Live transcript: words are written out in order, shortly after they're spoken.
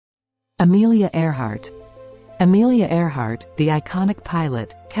Amelia Earhart. Amelia Earhart, the iconic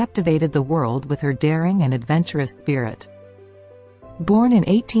pilot, captivated the world with her daring and adventurous spirit. Born in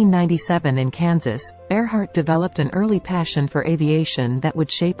 1897 in Kansas, Earhart developed an early passion for aviation that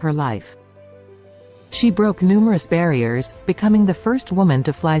would shape her life. She broke numerous barriers, becoming the first woman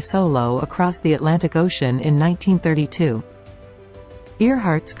to fly solo across the Atlantic Ocean in 1932.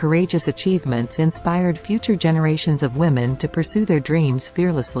 Earhart's courageous achievements inspired future generations of women to pursue their dreams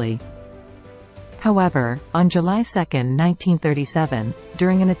fearlessly. However, on July 2, 1937,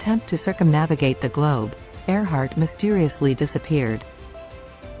 during an attempt to circumnavigate the globe, Earhart mysteriously disappeared.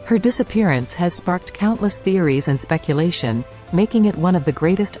 Her disappearance has sparked countless theories and speculation, making it one of the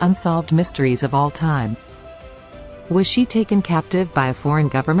greatest unsolved mysteries of all time. Was she taken captive by a foreign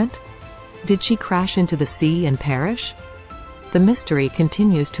government? Did she crash into the sea and perish? The mystery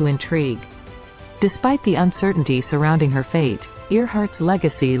continues to intrigue. Despite the uncertainty surrounding her fate, Earhart's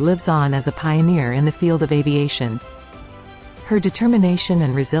legacy lives on as a pioneer in the field of aviation. Her determination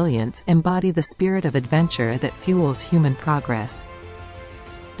and resilience embody the spirit of adventure that fuels human progress.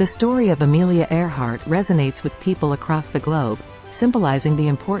 The story of Amelia Earhart resonates with people across the globe, symbolizing the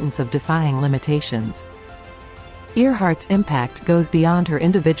importance of defying limitations. Earhart's impact goes beyond her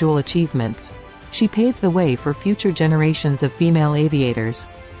individual achievements. She paved the way for future generations of female aviators.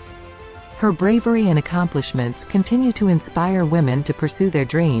 Her bravery and accomplishments continue to inspire women to pursue their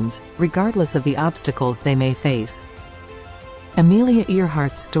dreams, regardless of the obstacles they may face. Amelia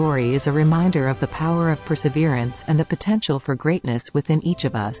Earhart's story is a reminder of the power of perseverance and the potential for greatness within each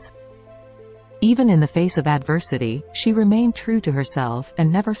of us. Even in the face of adversity, she remained true to herself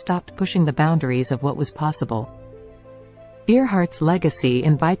and never stopped pushing the boundaries of what was possible. Earhart's legacy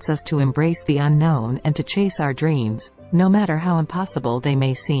invites us to embrace the unknown and to chase our dreams, no matter how impossible they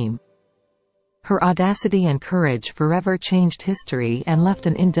may seem. Her audacity and courage forever changed history and left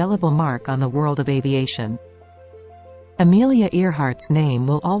an indelible mark on the world of aviation. Amelia Earhart's name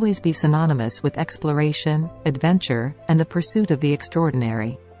will always be synonymous with exploration, adventure, and the pursuit of the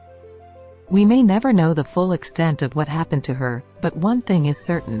extraordinary. We may never know the full extent of what happened to her, but one thing is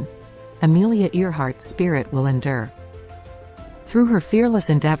certain: Amelia Earhart's spirit will endure. Through her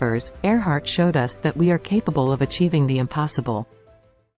fearless endeavors, Earhart showed us that we are capable of achieving the impossible.